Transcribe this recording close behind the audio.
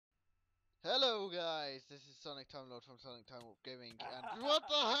Hello guys, this is Sonic Timelord from Sonic Timelord Gaming, and what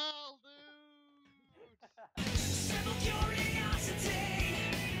the hell, dude? Simple curiosity,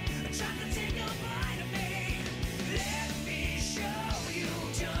 try to take a bite of me. Let me show you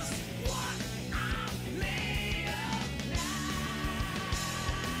just what I'm made of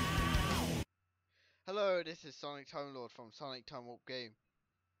now. Hello, this is Sonic Timelord from Sonic Timelord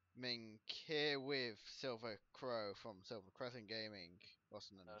Gaming, here with Silver Crow from Silver Crescent Gaming,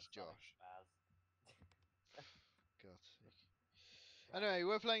 also known as Josh. God's sake. Anyway,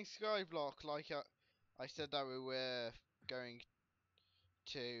 we're playing Skyblock like I said that we were going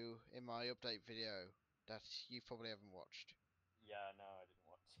to in my update video that you probably haven't watched. Yeah, no, I didn't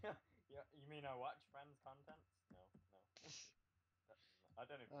watch. Yeah, you mean I watch friends' content? No. I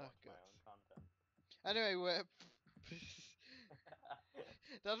don't even Oh, watch my God. own content. Anyway, we're...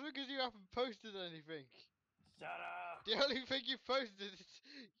 That's because you haven't posted anything. Shut up! The only thing you posted is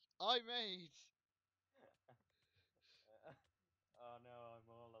I made. Oh no, I'm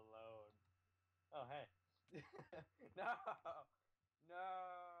all alone. Oh hey. No! No!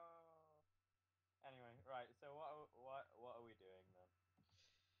 Anyway, right, so what are we doing then?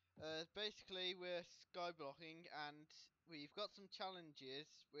 Basically, we're skyblocking, and we've got some challenges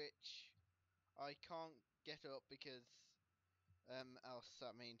which I can't get up because else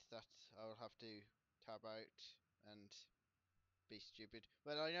that means that I'll have to tab out and be stupid.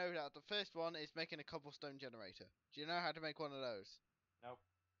 But I know that the first one is making a cobblestone generator. Do you know how to make one of those? Nope.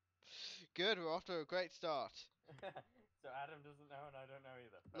 Good, we're off to a great start. So Adam doesn't know and I don't know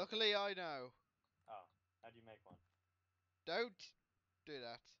either. Perfect. Luckily, I know. Oh, how do you make one? Don't do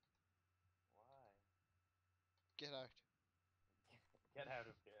that. Why? Get out. Get out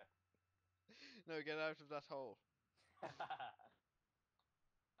of here. No, get out of that hole. That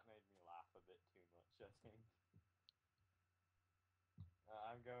made me laugh a bit too much, I think.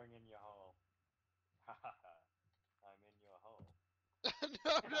 I'm going in your hole. Ha ha ha. I'm in your hole. No.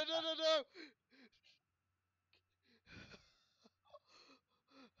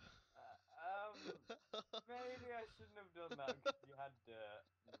 Maybe I shouldn't have done that because you had dirt.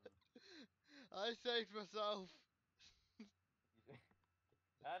 I saved myself.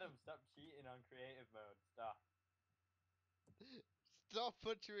 Adam, stop cheating on creative mode. Stop. Stop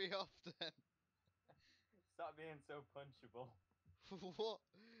punching me off then. Stop being so punchable. What?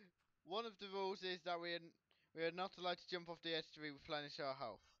 One of the rules is that we are not allowed to jump off the edge to replenish our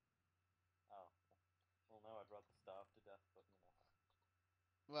health. Oh. Well, no, I'd rather starve to death, but you know.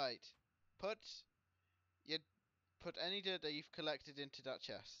 Right. Put put any dirt that you've collected into that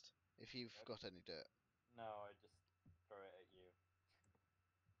chest. If you've got any dirt. No, I just throw it at you.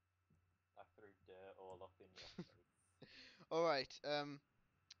 I threw dirt all up in your face. Alright,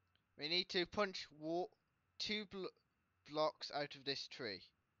 we need to punch two blocks out of this tree.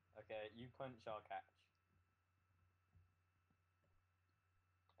 Okay, you punch, I'll catch.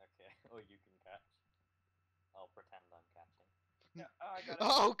 Okay, or you can catch. I'll pretend I'm catching. Yeah, I got it.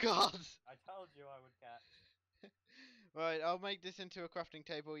 Oh god! I told you I would catch. Right, I'll make this into a crafting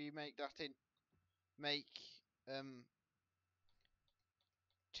table. You make that in. Make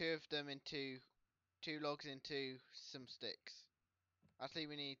two of them into 2 logs into some sticks. Actually,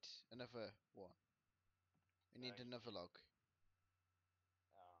 we need another one. We need you another need- log.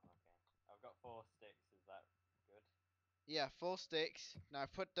 Oh, okay. I've got 4 sticks. Is that good? Yeah, 4 sticks. Now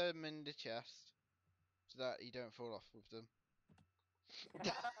put them in the chest so that you don't fall off with them.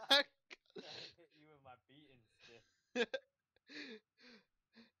 I hit you with my beating stick.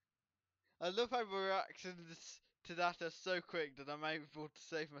 I love how my reactions to that are so quick that I'm able to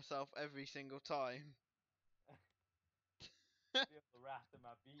save myself every single time. Feel the wrath of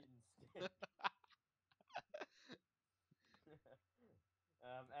my beating stick.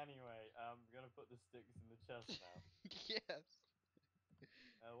 Anyway, I'm gonna put the sticks in the chest now. Yes.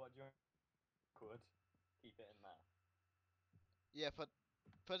 What do you want? Could keep it in there. Yeah, put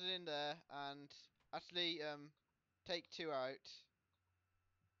it in there and actually take 2 out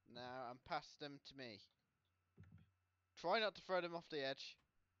now and pass them to me. Try not to throw them off the edge.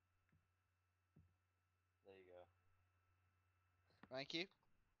 There you go. Thank you.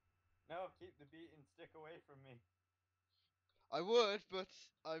 No, keep the beating stick away from me. I would, but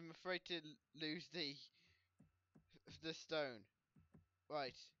I'm afraid to lose the stone.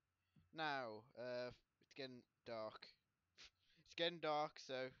 Right. Now, it's getting dark. It's getting dark,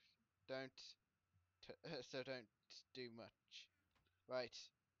 so don't don't do much. Right.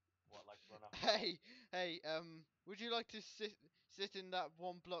 What, like run off? Hey, would you like to sit in that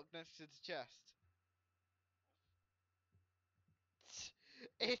one block next to the chest?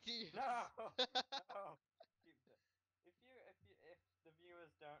 Idiot! No, no. Keep the, if the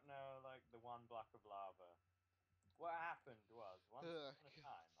viewers don't know, like the one block of lava. What happened was, once Ugh, upon a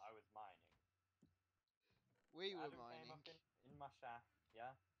time, I was mining. we were Adam came mining. up in my shaft,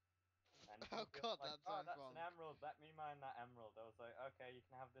 yeah? And he Oh was god, like, that oh, sounds that's an wrong. emerald, let me mine that emerald. I was like, okay, you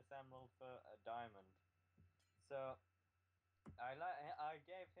can have this emerald for a diamond. So, I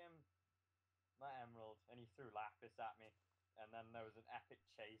gave him my emerald, and he threw lapis at me. And then there was an epic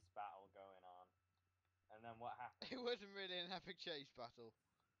chase battle going on. And then what happened? It wasn't really an epic chase battle.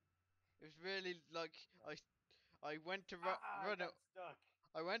 It was really like I went to I got stuck.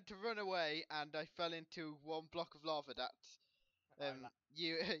 I went to run away and I fell into one block of lava that I laughed.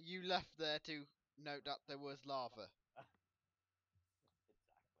 you left there to note that there was lava.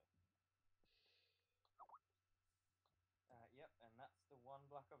 Exactly. Yep, and that's the one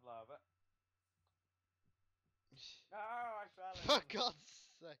block of lava. No, I fell For in. God's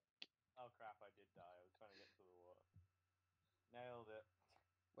sake. Oh crap, I did die. I was trying to get to the water. Nailed it.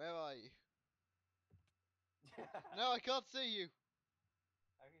 Where are you? How No, I can't see you.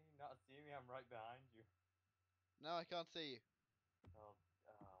 can you not see me? I'm right behind you. No, I can't see you. Oh,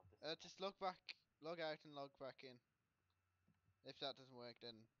 oh, Just log out and log back in. If that doesn't work,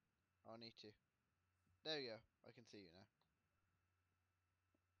 then I'll need to. There you go. I can see you now.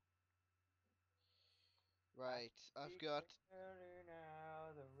 I Right, I've see got clearly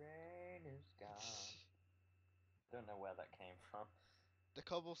now. The rain is gone. Don't know where that came from. the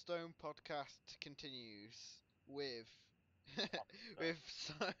Cobblestone podcast continues with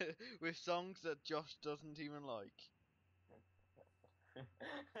So, with songs that Josh doesn't even like.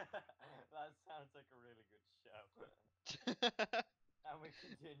 that sounds like a really good show. And we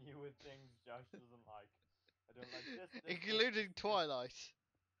continue with things Josh doesn't like. I don't like this. Including Twilight.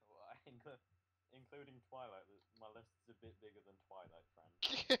 Well, including Twilight. My list is a bit bigger than Twilight, friend.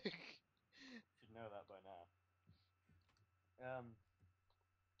 Should know that by now.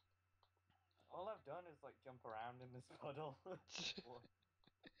 All I've done is like jump around in this puddle. Well,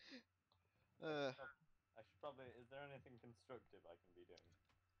 uh, I should probably. Is there anything constructive I can be doing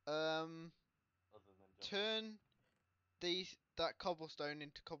um, other than jumping? turn that cobblestone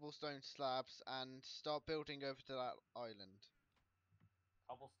into cobblestone slabs and start building over to that island.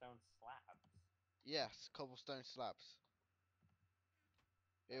 Cobblestone slabs. Yes, cobblestone slabs.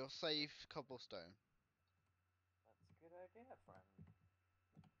 It'll save cobblestone. That's a good idea, friend.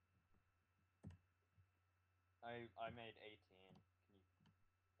 I made 18.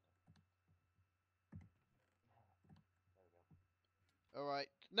 Can you? There we go. All right.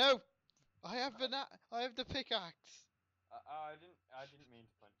 No, I have the pickaxe. I didn't mean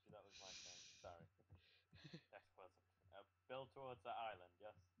to punch you. That was my thing. Sorry. That wasn't. Build towards that island.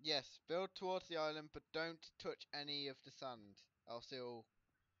 Yes. Yes, build towards the island, but don't touch any of the sand, else it'll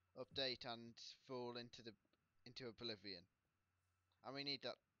update and fall into oblivion. And we need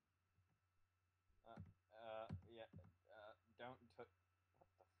that. Yeah. Don't touch. What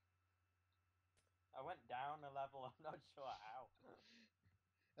the? I went down a level. I'm not sure how.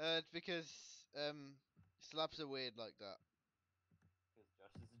 It's because slabs are weird like that. Because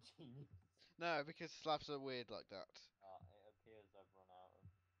Josh is a genius. No, because slabs are weird like that. It appears I've run out of.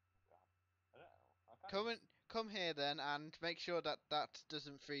 God. I don't know. I can't even Come here then, and make sure that that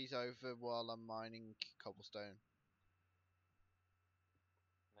doesn't freeze over while I'm mining cobblestone.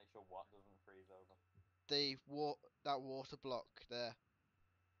 make sure what doesn't freeze over. That water block there,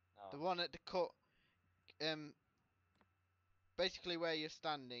 the Oh. one at the cut, basically where you're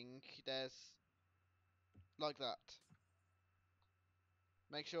standing. There's like that.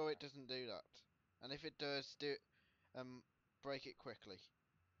 Make sure it doesn't do that, and if it does, break it quickly.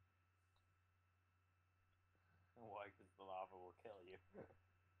 Why? Because the lava will kill you.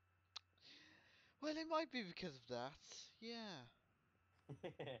 Well, it might be because of that. Yeah.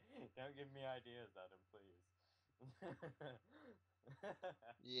 Don't give me ideas, Adam, please.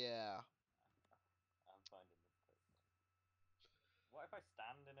 Yeah. I'm finding this place. What if I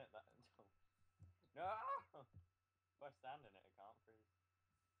stand in it? No! If I stand in it, it can't freeze.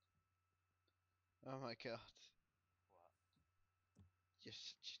 Oh my god. What? You're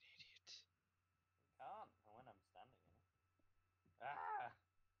such an idiot. It can't when I'm standing in it. Ah!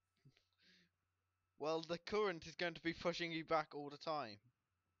 Well, the current is going to be pushing you back all the time.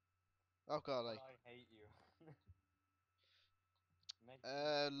 Oh god, I hate you. Make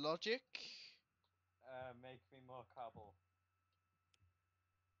logic? make me more cobble.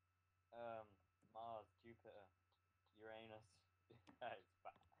 Um, Mars, Jupiter, Uranus. It's bad.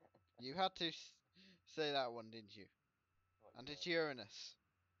 You had to say that one, didn't you? What, And it's Uranus.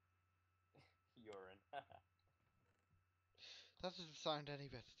 urine? That doesn't sound any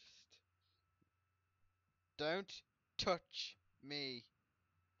better. Don't touch me.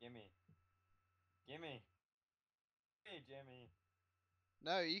 Gimme. Gimme. Hey, Jimmy.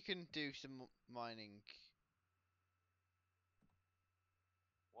 No, you can do some mining.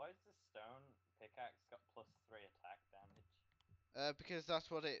 Why has the stone pickaxe got +3 attack damage? Because that's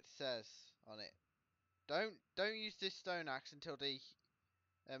what it says on it. Don't use this stone axe until the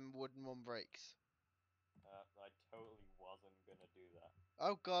wooden one breaks. I totally wasn't gonna do that.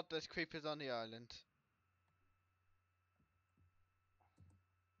 Oh god, there's creepers on the island.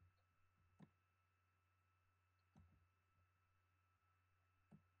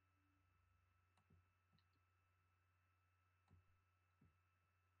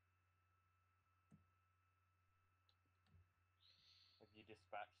 Have you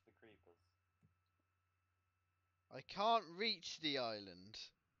dispatched the creepers? I can't reach the island.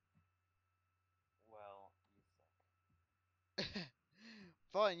 Well, you suck.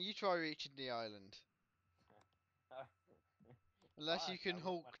 Fine, you try reaching the island. Unless Fine, you can I wouldn't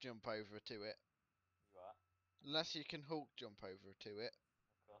Hulk want jump over to it. you are. Unless you can Hulk jump over to it.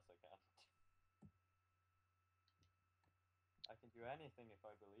 Of course I can. I can do anything if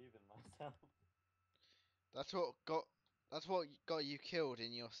I believe in myself. That's what got you killed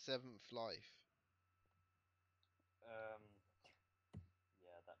in your 7th life. Um,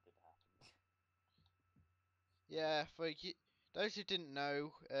 yeah, that did happen. Yeah, for those who didn't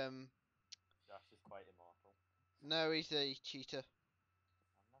know, Josh is quite immortal. no, he's a cheetah.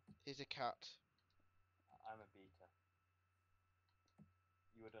 I'm not. He's a cat. I'm a beta.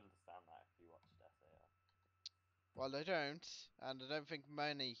 You would understand that if you watched SAO. Well, I don't, and I don't think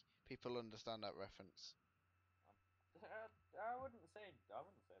many people understand that reference. I wouldn't say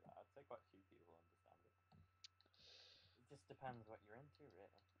that. I'd say quite a few people understand it. It just depends what you're into,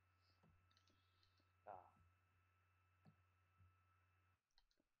 really.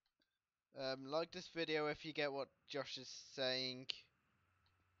 Ah, Like this video if you get what Josh is saying.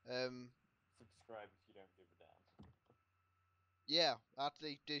 subscribe if you don't give a damn. Yeah,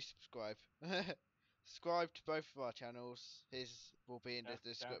 actually do subscribe. Subscribe to both of our channels. His will be in the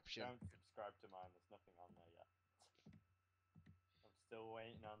description. Don't subscribe to mine. There's nothing on there yet. I'm still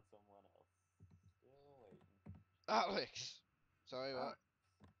waiting on someone else. Still waiting. Alex! Sorry, what?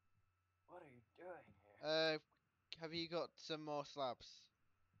 What are you doing here? Have you got some more slabs?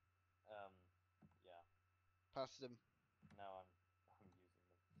 Um, yeah. Pass them. No, I'm using them.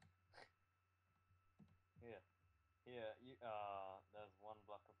 Here, here. There's one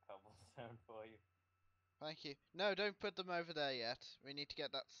block of cobblestone for you. Thank you. No, don't put them over there yet. We need to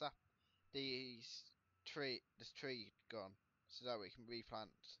get that sap, this tree gone, so that we can replant.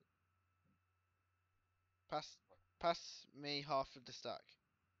 Pass, pass me half of the stack.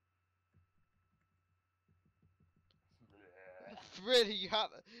 Really, you had.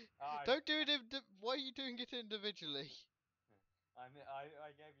 I, Don't do it. Why are you doing it individually? I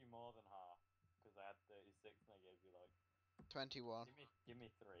gave you more than half because I had 36 and I gave you like 21. give me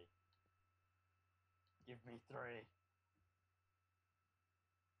 3. Give me 3.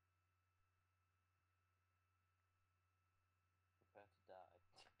 Prepare to die.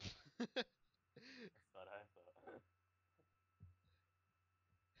 That's what I thought.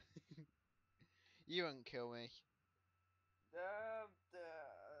 You won't kill me.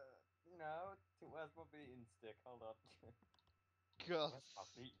 No. Where's my beating stick? Hold on. God, Where's my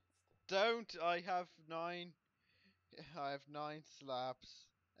beating stick? don't. I have 9. I have 9 slabs.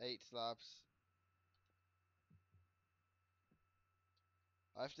 8 slabs.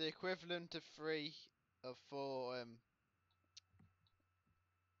 I have the equivalent of 3 of 4.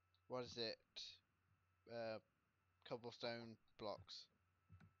 What is it? Cobblestone blocks.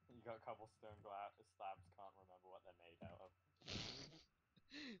 You got cobblestone slabs. Can't remember what they're made out of.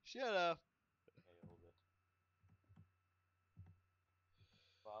 Shut up. Nailed it.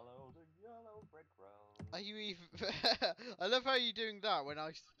 Follow the yellow brick road. Are you even? I love how you're doing that when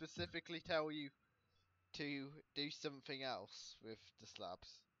I specifically tell you to do something else with the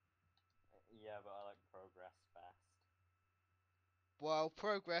slabs. Yeah, but I like progress fast. Well,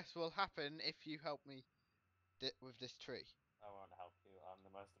 progress will happen if you help me with this tree. I won't help you. I'm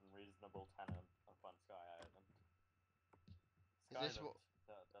the most unreasonable tenant up on Sky Island. Is this Skyland. what?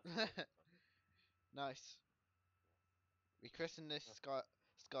 That's what it is. Nice. We christen this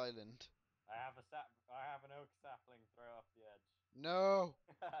Skyland. I have an oak sapling. Throw off the edge. No.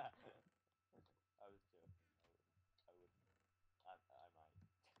 I was joking. I wouldn't. I might.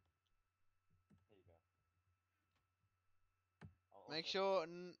 Here you go. Make sure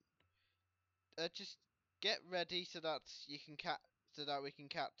just get ready so that you can so that we can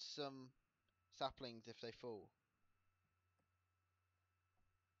catch some saplings if they fall.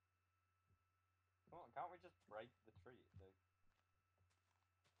 Come on, can't we just break the tree?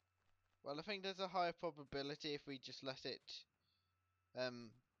 Well, I think there's a higher probability if we just let it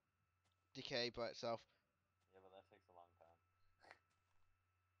decay by itself. Yeah, but that takes a long time.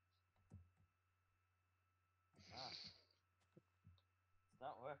 Ah, it's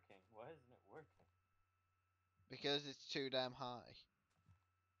not working. Why isn't it working? Because it's too damn high.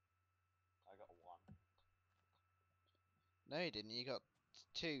 I got 1. No, you didn't. You got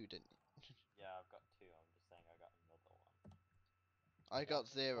 2, didn't you? Yeah, I've got 2. I'm just saying I got another 1. I Yeah, got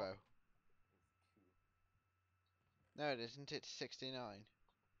 0. It's 2. No, it isn't. It's 69.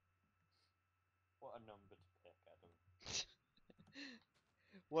 What a number to pick, Adam.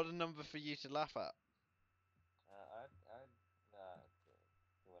 What a number for you to laugh at.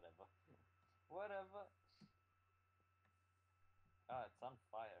 Whatever. Whatever. Ah, it's on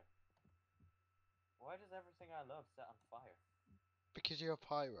fire. Why does everything I love set on fire? Because you're a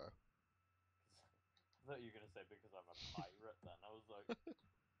pyro. I thought you were gonna say because I'm a pirate then. I was like,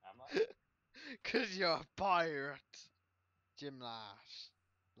 am I? Because you're a pirate. Jim Lass.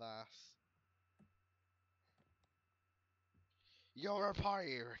 You're a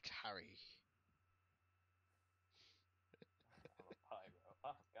pirate, Harry. I'm a pyro.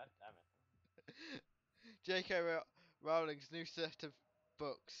 Oh, god damn it. J.K. Rowling's new set of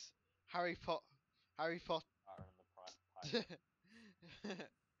books, Harry Potter, Potter and the pirate.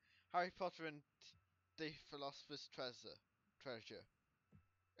 Harry Potter and the Philosopher's Treasure,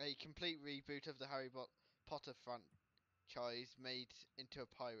 a complete reboot of the Potter franchise made into a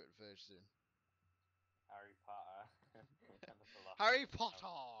pirate version. Harry Potter and the Philosopher Harry Stone.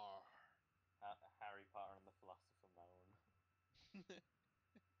 Potter. Harry Potter and the Philosopher Stone.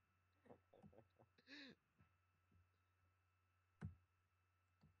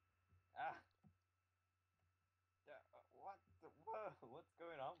 Ah! What? Whoa! What's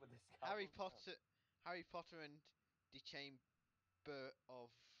going on with this Harry cobblestone? Potter and the Chamber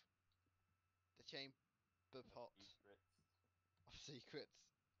of the Chamber Pot Secrets. of Secrets.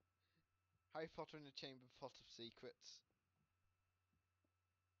 Harry Potter and the Chamber Pot of Secrets.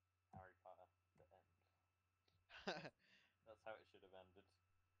 Harry Potter. The end. That's how it should have ended.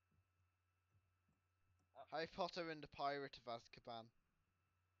 Oh. Harry Potter and the Pirate of Azkaban.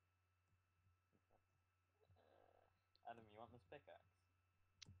 Adam, you want this pickaxe?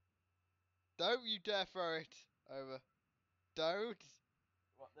 Don't you dare throw it over. Don't.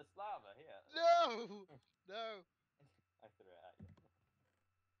 What, this lava here? No! No. I threw it at you.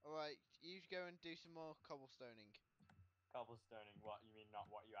 Alright, you go and do some more cobblestoning. Cobblestoning, what? You mean not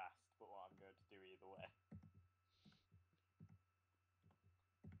what you asked, but what I'm going to do either way.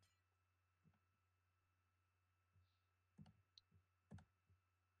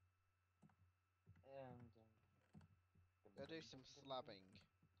 And Go do some slabbing.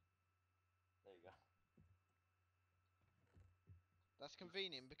 There you go. That's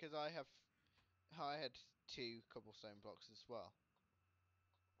convenient because I had 2 cobblestone blocks as well.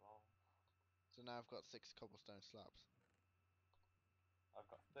 Well, So now I've got 6 cobblestone slabs. I've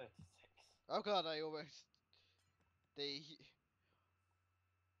got 36. Oh god, I almost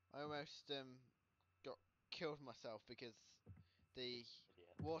got killed myself because the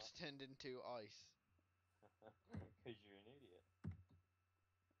Idiot. water turned into ice. Because you're an idiot.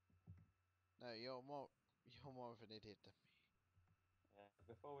 No, you're more of an idiot than me. Yeah.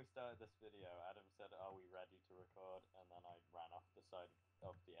 Before we started this video, Adam said, "Are we ready to record?" And then I ran off the side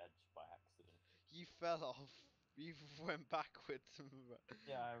of the edge by accident. You fell off. You went backwards.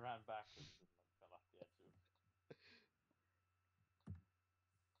 Yeah, I ran backwards and like, fell off the edge of.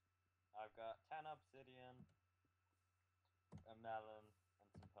 I've got 10 obsidian, a melon, and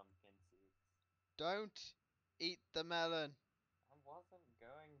some pumpkin seeds. Don't eat the melon. I wasn't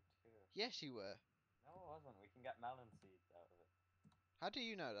going to. Yes, you were. No, I wasn't. We can get melon seeds out of it. How do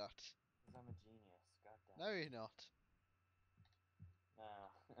you know that? Because I'm a genius. God damn. No, you're not.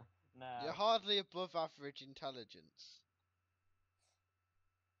 No. No. You're hardly above average intelligence.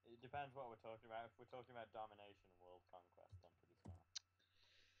 It depends what we're talking about. If we're talking about domination and world conquest, I'm pretty smart.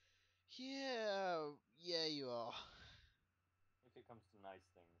 Yeah, you are. If it comes to nice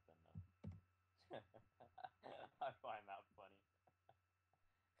things, then no. I find that funny.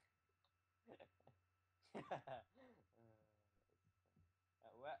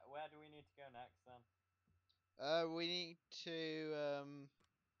 Where do we need to go next then? We need to.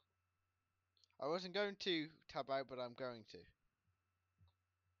 I wasn't going to tab out, but I'm going to.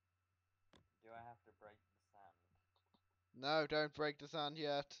 Do I have to break the sand? No, don't break the sand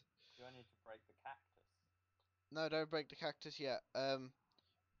yet. Do I need to break the cactus? No, don't break the cactus yet.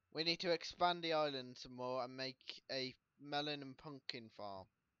 We need to expand the island some more and make a melon and pumpkin farm.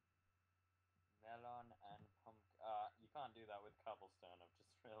 Melon and pumpkin. You can't do that with cobblestone, I've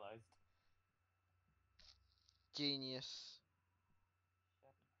just realised. Genius. Shut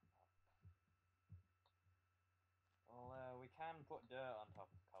up. Well, we can put dirt on top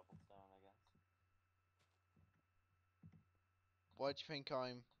of cobblestone, I guess. Why do you think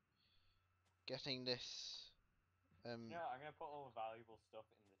I'm getting this? You know, I'm gonna put all the valuable stuff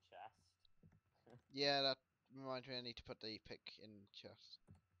in the chest. Yeah, that reminds me I need to put the pick in the chest.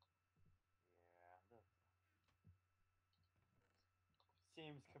 Yeah,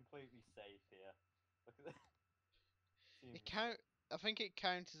 seems completely safe here. Look at this. It Seems count. I think it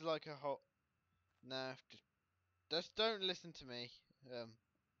counts as like a hot. No, just don't listen to me.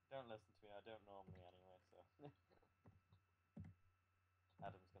 Don't listen to me. I don't normally anyway. So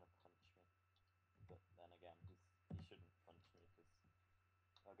Adam's gonna punch me, but then again, he shouldn't punch me because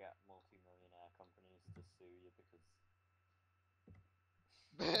I'll get multi-millionaire companies to sue you because.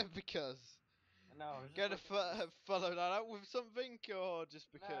 because No, I was just gonna looking at this. follow that up with something, or just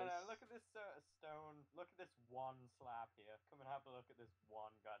No, because. no, look at this stone. Look at this one slab here. Come and have a look at this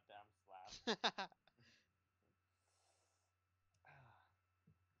one goddamn slab.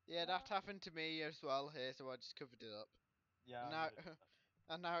 Yeah, that happened to me as well here, so I just covered it up. Yeah, And I'm now, gonna do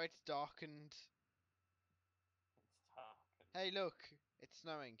that. and now it's darkened. It's dark. Hey, look, it's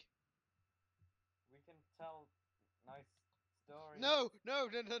snowing. We can tell nice stories. No, no,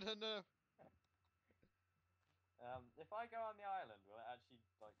 no, no, no, no. If I go on the island, will it actually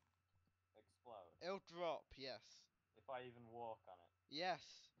like explode? It'll drop. Yes, If I even walk on it? yes.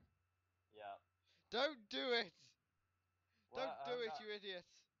 Yeah. Don't do it. Well, Don't do I'm it, not. you idiot.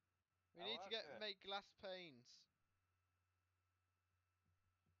 We I need to won't do it. make glass panes.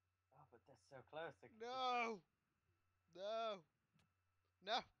 Oh, but they're so close. They could No, no,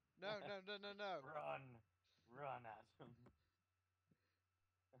 no, no, no, no, no, no. Run, run, Adam.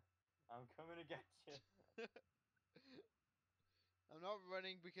 I'm coming to get you. I'm not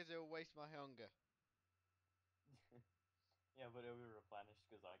running because it'll waste my hunger. Yeah, but it'll be replenished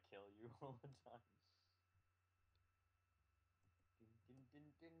because I kill you all the time.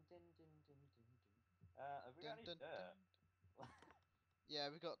 Have we got Dun, any dun, dirt? dun. Yeah,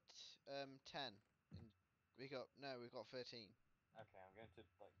 we got 10. And we've got 13. Okay, I'm going to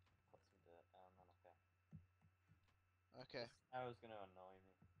like put some dirt down then. Okay. Okay. This snow is going to annoy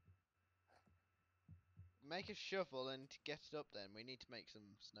me. Make a shovel and get it up then. We need to make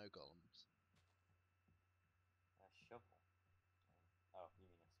some snow golems. A shovel. Oh, you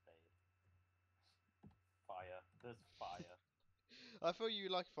mean a spade? Fire. There's fire. I thought you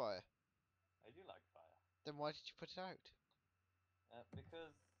like fire. I do like fire. Then why did you put it out?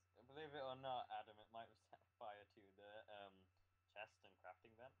 Because, believe it or not, Adam, it might have set fire to the chest and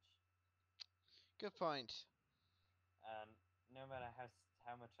crafting bench. Good point. And no matter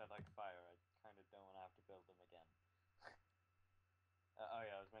how much I like fire, I kind of don't want to have to build them again. Oh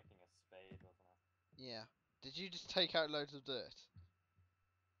yeah, I was making a spade, wasn't I? Yeah. Did you just take out loads of dirt?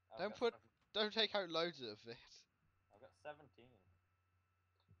 I've got Don't take out loads of it. I've got 17.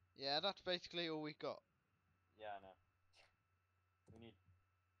 Yeah, that's basically all we got. Yeah, I know. We need.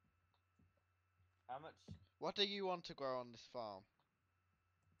 How much? What do you want to grow on this farm?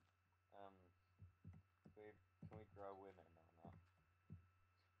 Um, can we grow women or not?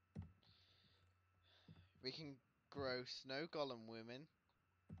 We can grow snow golem women.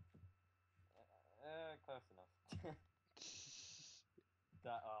 Close enough.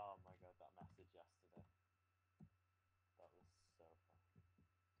 That. Oh my god, that message yesterday. That was so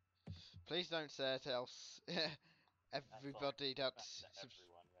fun. Please don't say it, else everybody That's that's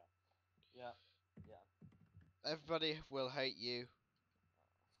everyone. Yeah. Yeah. Yeah. everybody will hate you.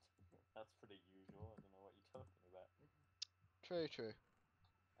 That's pretty usual. I don't know what you're talking about. True, true.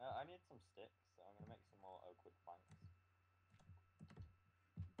 I need some sticks, so I'm gonna make some more oak wood planks.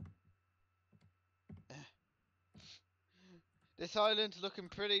 This island's looking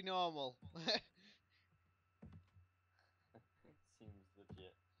pretty normal. Seems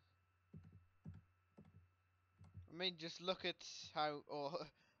legit. I mean, just look at how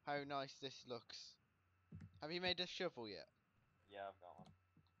nice this looks. Have you made a shovel yet? Yeah, I've got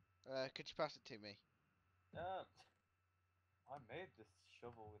one. Could you pass it to me? Uh, I made this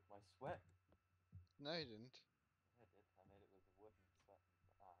shovel with my sweat. No, you didn't. Yeah, I did. I made it with a wooden sweat.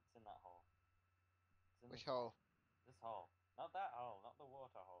 Ah, it's in that hole. It's in Which this hole? This hole. Not that hole. Not the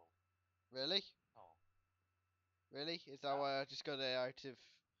water hole. Really? Hole. Really? Is that why I just got it out of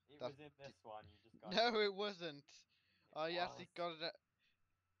It that? was in this one. You just got it. No, it wasn't. It I was. actually got it.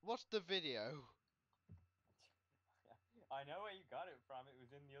 What's the video? I know where you got it from. It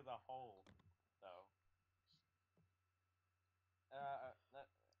was in the other hole, though.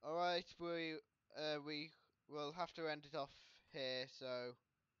 All right, we will have to end it off here. So,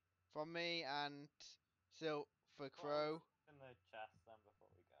 from me and Silver for Come on, let's Crow. in the chest then before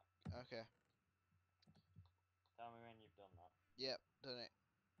we go. Okay. Tell me when you've done that. Yep, done it.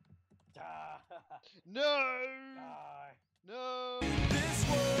 Die! No! Die! No!